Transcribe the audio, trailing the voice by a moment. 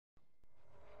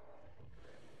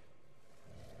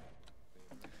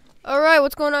Alright,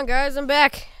 what's going on, guys? I'm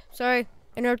back. Sorry,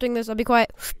 interrupting this. I'll be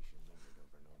quiet.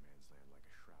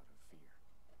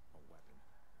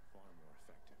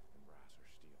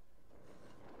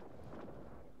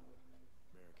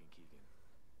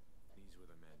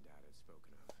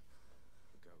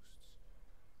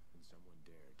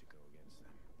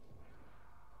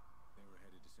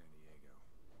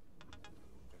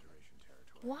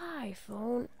 Why,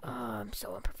 phone? Oh, I'm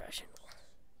so unprofessional.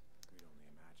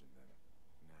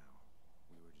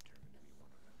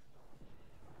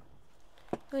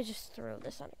 Let me just throw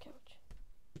this on the couch.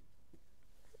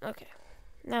 Okay.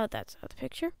 Now that's out of the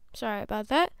picture. Sorry about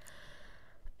that.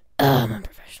 I'm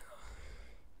unprofessional.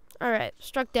 Alright,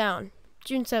 struck down.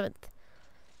 June 7th.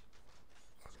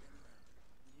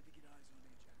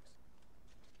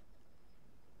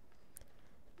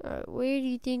 Alright, where do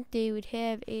you think they would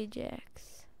have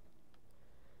Ajax?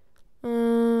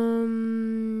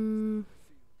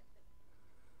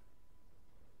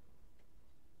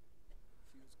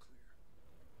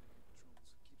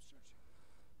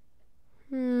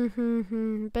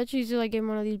 Bet you he's like in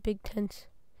one of these big tents.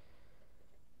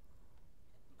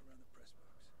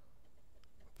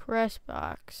 Press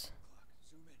box.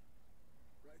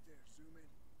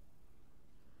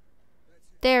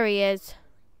 There he is.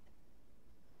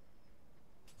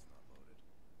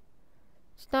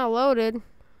 It's not loaded.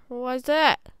 Well, why's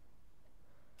that?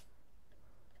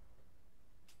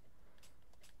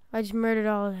 I just murdered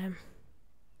all of them.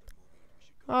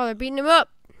 Oh, they're beating him up.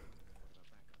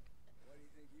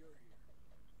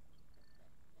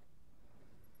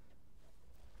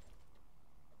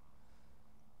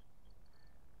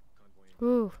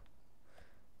 Ooh.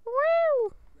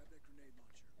 Woo!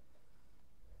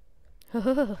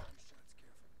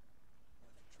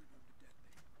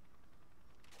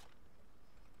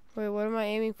 Wait, what am I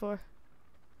aiming for?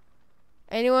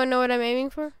 Anyone know what I'm aiming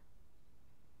for?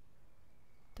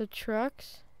 The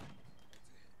trucks?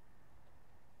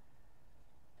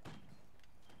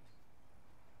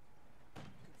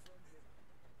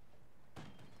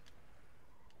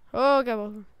 Oh, got both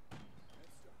of them.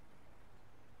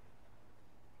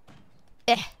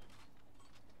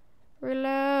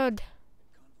 Reload.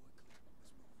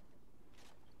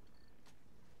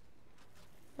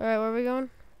 Alright, where are we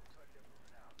going?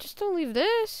 Just don't leave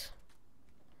this.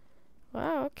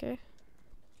 Wow, okay.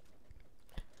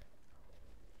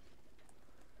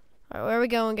 Alright, where are we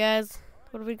going, guys?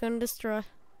 What are we gonna destroy?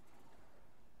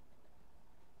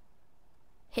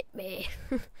 Hit me.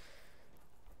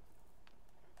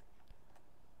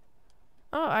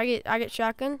 Oh, I get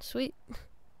shotgun. Sweet.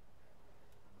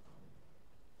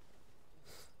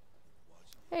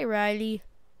 Hey, Riley.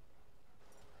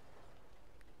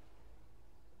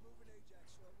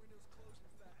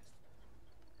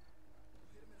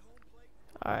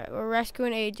 Alright, we're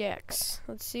rescuing Ajax.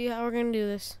 Let's see how we're gonna do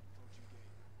this.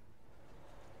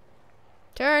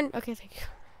 Turn. Okay, thank you.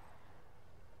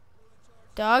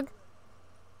 Dog.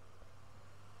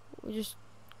 Do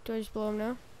I just blow him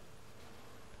now?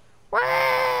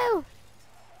 Wow!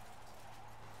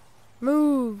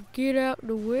 Move. Get out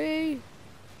the way.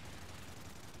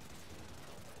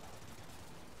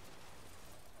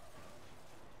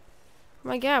 Oh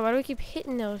my god, why do we keep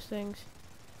hitting those things?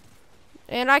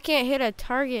 And I can't hit a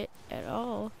target at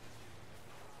all.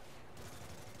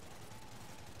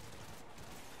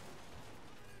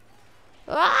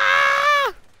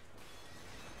 Ah!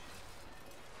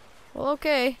 Well,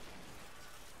 okay.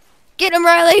 Get him,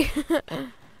 Riley!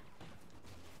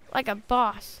 Like a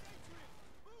boss.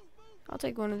 I'll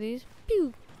take one of these.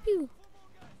 Pew, pew.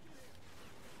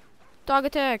 Dog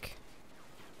attack.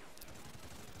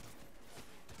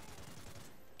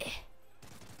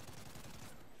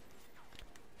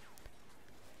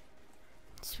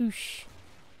 Swoosh.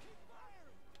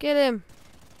 Get him.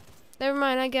 Never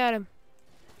mind, I got him.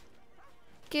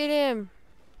 Get him.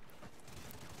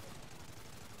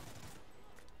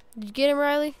 Did you get him,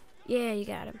 Riley? Yeah, you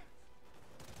got him.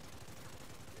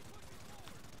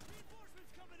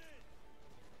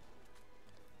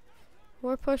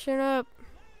 We're pushing up.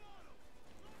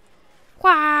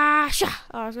 Quasha!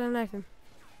 Oh, I was gonna knife him.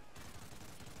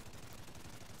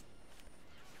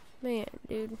 Man,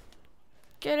 dude.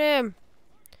 Get him.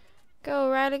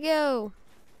 Go, Riley, go.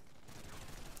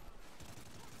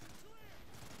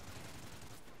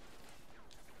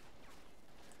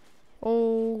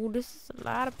 Oh, this is a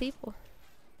lot of people.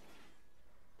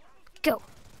 Go.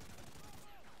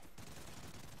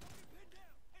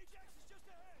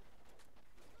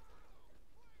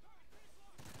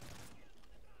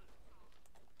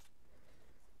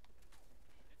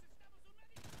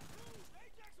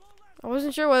 I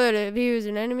wasn't sure whether he was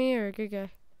an enemy or a good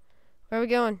guy. Where are we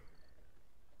going?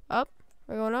 Up?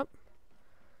 We're going up?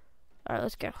 Alright,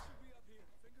 let's go.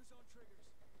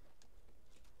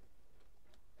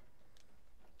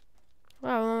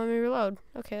 Wow, it won't let me reload.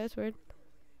 Okay, that's weird.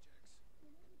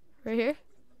 Right here?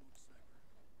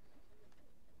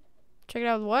 Check it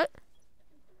out with what?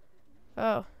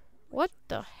 Oh. What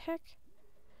the heck?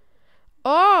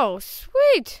 Oh,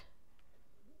 sweet!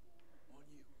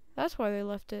 That's why they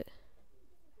left it.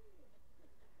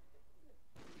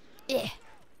 Yeah.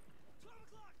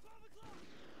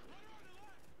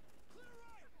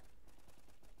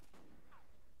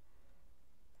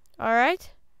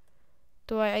 Alright.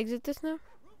 Do I exit this now?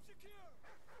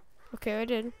 Okay, I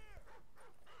did.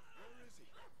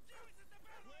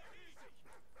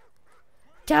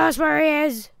 Tell us where he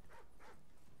is!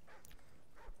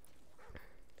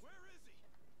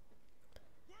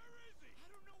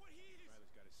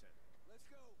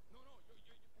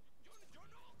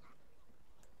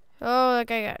 Oh, that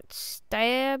guy got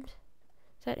stabbed.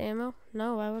 Is that ammo?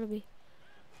 No, why would it be?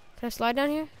 Can I slide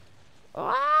down here?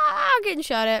 Ah, getting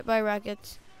shot at by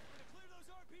rockets.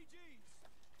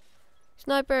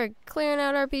 Sniper, clearing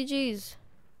out RPGs.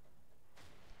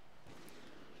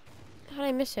 How'd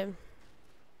I miss him?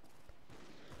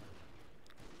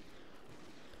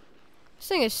 This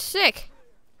thing is sick.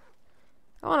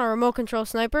 I want a remote control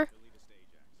sniper.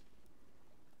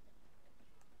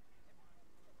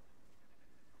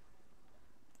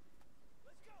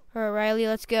 Alright, Riley,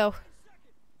 let's go.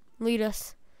 Lead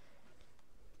us.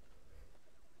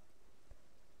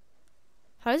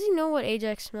 How does he know what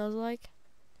Ajax smells like?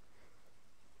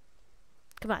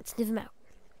 Come on, sniff him out.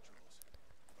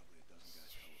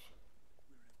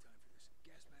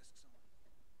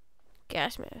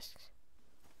 Gas masks.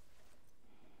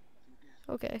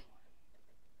 Okay.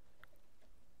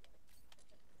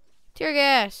 Tear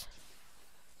gas.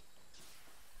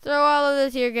 Throw all of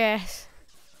the tear gas.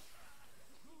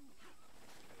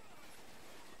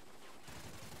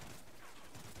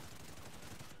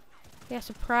 Yeah,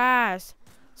 surprise.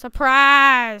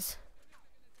 Surprise!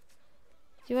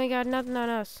 You ain't got nothing on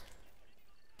us.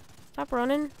 Stop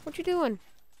running. What you doing?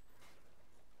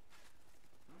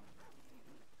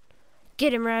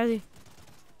 Get him, Riley.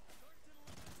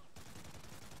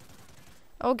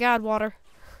 Oh god, water.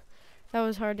 That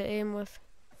was hard to aim with.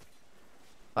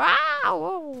 Wow!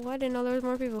 Whoa, I didn't know there was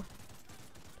more people.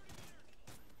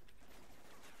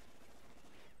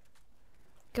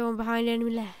 Going behind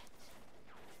enemy lines.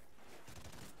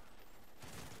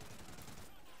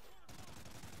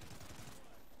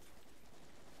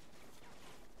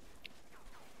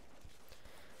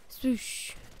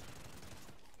 Swoosh.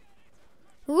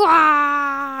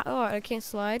 Wah! Oh, I can't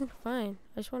slide? Fine.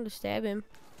 I just wanted to stab him.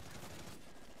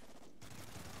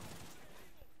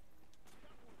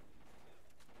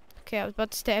 Okay, I was about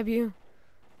to stab you.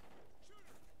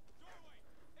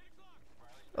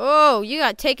 Oh, you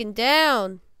got taken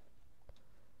down.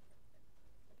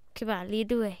 Come on, lead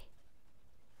the way.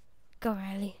 Go,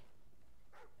 Riley.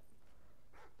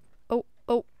 Oh,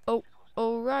 oh, oh,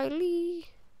 O'Reilly.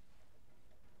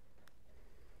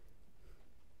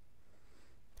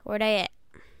 Where they at?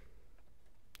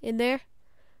 In there?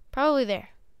 Probably there.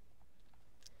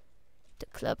 The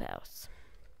clubhouse.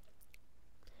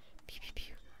 Pew, pew,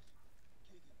 pew.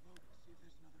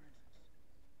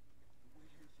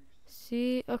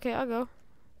 See? Okay, I'll go.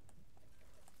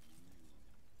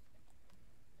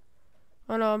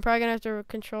 Oh no, I'm probably gonna have to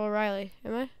control Riley.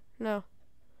 Am I? No.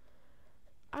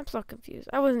 I'm so confused.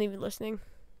 I wasn't even listening.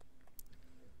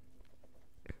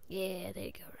 Yeah, there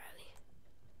you go, Riley.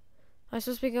 Am I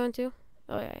supposed to be going too?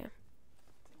 Oh yeah, I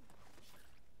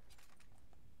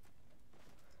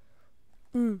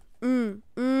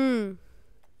am.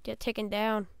 Get taken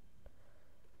down.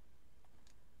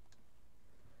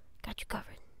 Got you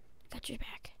covered. Got your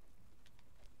back.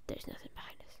 There's nothing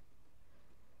behind us.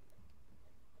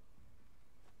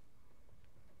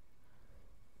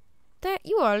 That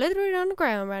you are literally on the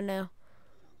ground right now.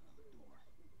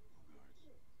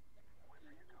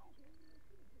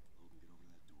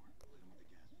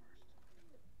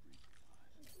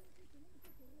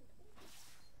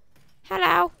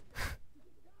 Hello.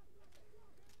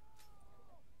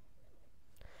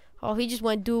 Oh, he just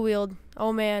went dual wield.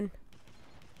 Oh man.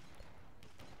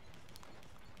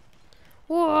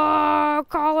 Whoa,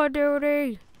 Call of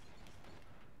Duty.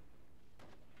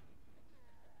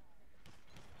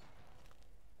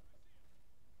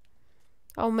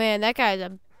 Oh man, that guy's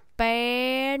a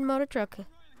bad motor trucker.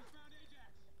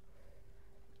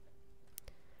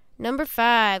 Number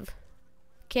 5.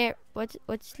 Can't. What's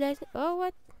last? Oh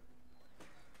what?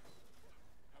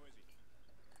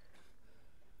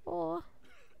 Oh.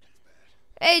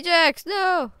 Ajax,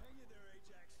 no.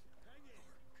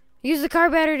 Use the car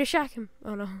battery to shock him.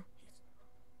 Oh no.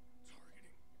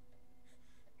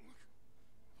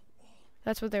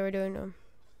 That's what they were doing to him.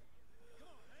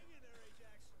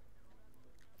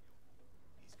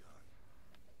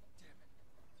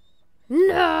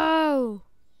 No!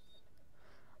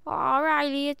 Oh,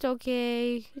 Riley, it's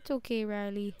okay. It's okay,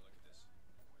 Riley.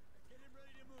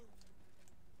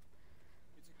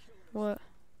 What?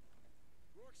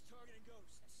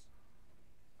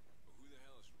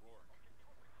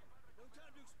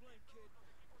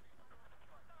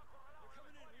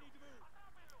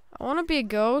 I want to be a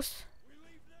ghost.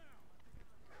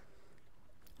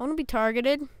 I want to be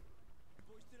targeted.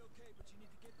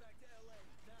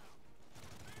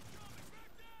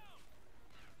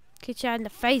 Get shot in the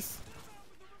face.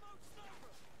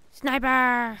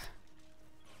 Sniper!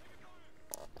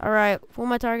 Alright, who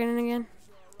am I targeting again?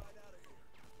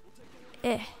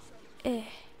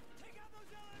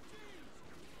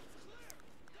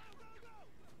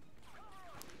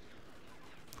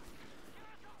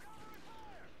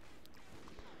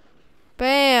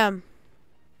 Bam!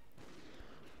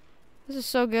 This is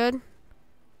so good.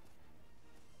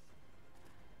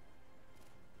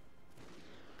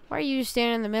 Why are you just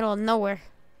standing in the middle of nowhere?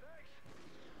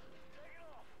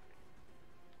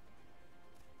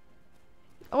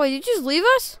 Oh, wait, did you just leave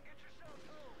us?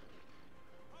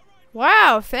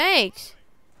 Wow, thanks.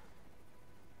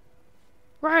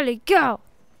 Riley, go!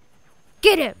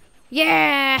 Get him!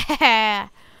 Yeah!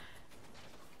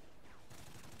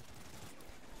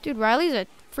 Dude, Riley's a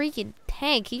freaking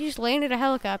tank. He just landed a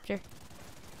helicopter.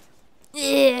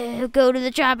 Yeah, go to the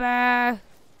chopper!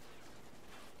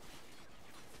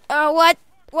 Oh, what?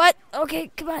 What?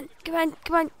 Okay, come on, come on,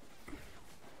 come on.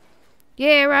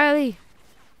 Yeah, Riley.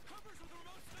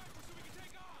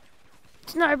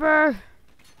 Sniper!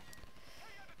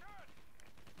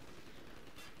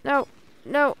 No,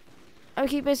 no. I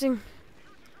keep missing.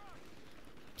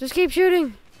 Just keep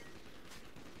shooting.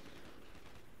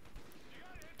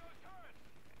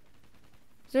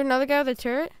 Is there another guy with a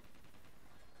turret?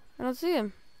 I don't see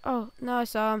him. Oh, no, I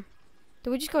saw him. Did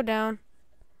we just go down?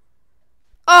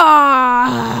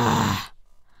 Ah!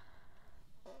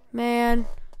 Man.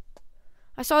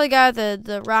 I saw the guy with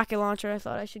the rocket launcher. I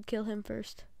thought I should kill him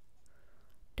first.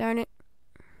 Darn it.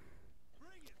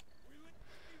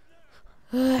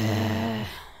 Whee!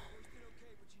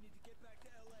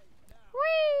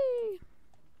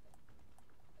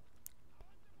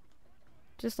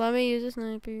 Just let me use a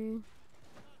sniper.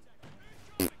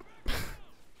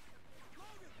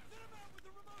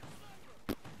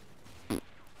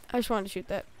 I just wanted to shoot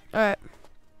that. Alright.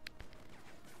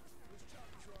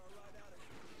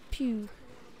 Pew.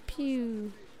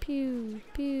 Pew. Pew.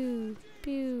 Pew.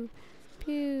 Pew.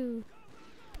 Pew.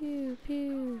 Pew.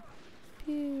 Pew.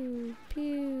 Pew.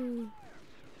 Pew.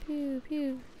 Pew.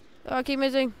 Pew. Oh, I keep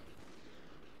missing.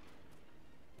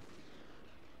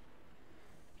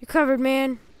 You're covered,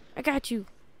 man. I got you.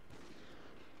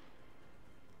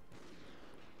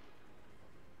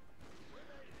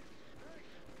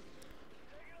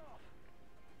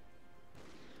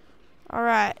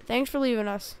 Alright, thanks for leaving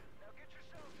us.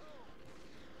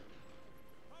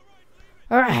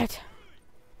 Alright.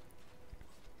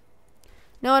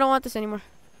 No, I don't want this anymore.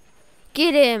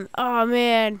 Get him! Oh,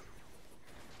 man.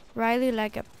 Riley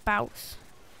like a boss.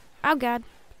 Oh, God.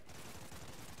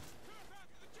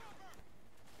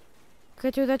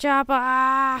 Get to the chopper!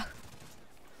 Ah!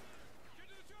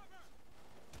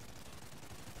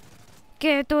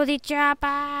 Get to the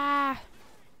chopper!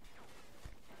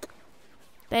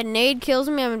 That nade kills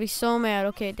me, I'm gonna be so mad.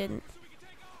 Okay, it didn't.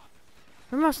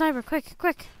 Remote sniper, quick,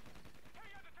 quick.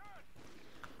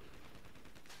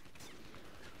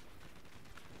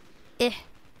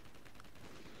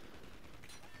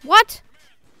 What?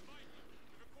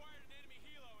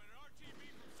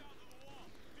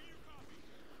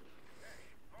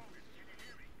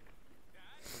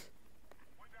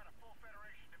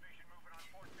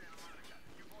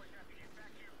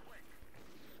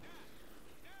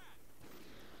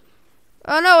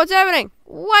 Oh no, what's happening?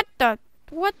 What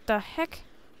the heck?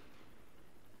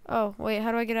 Oh, wait,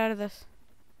 how do I get out of this?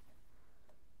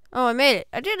 Oh, I made it.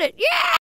 I did it. Yeah!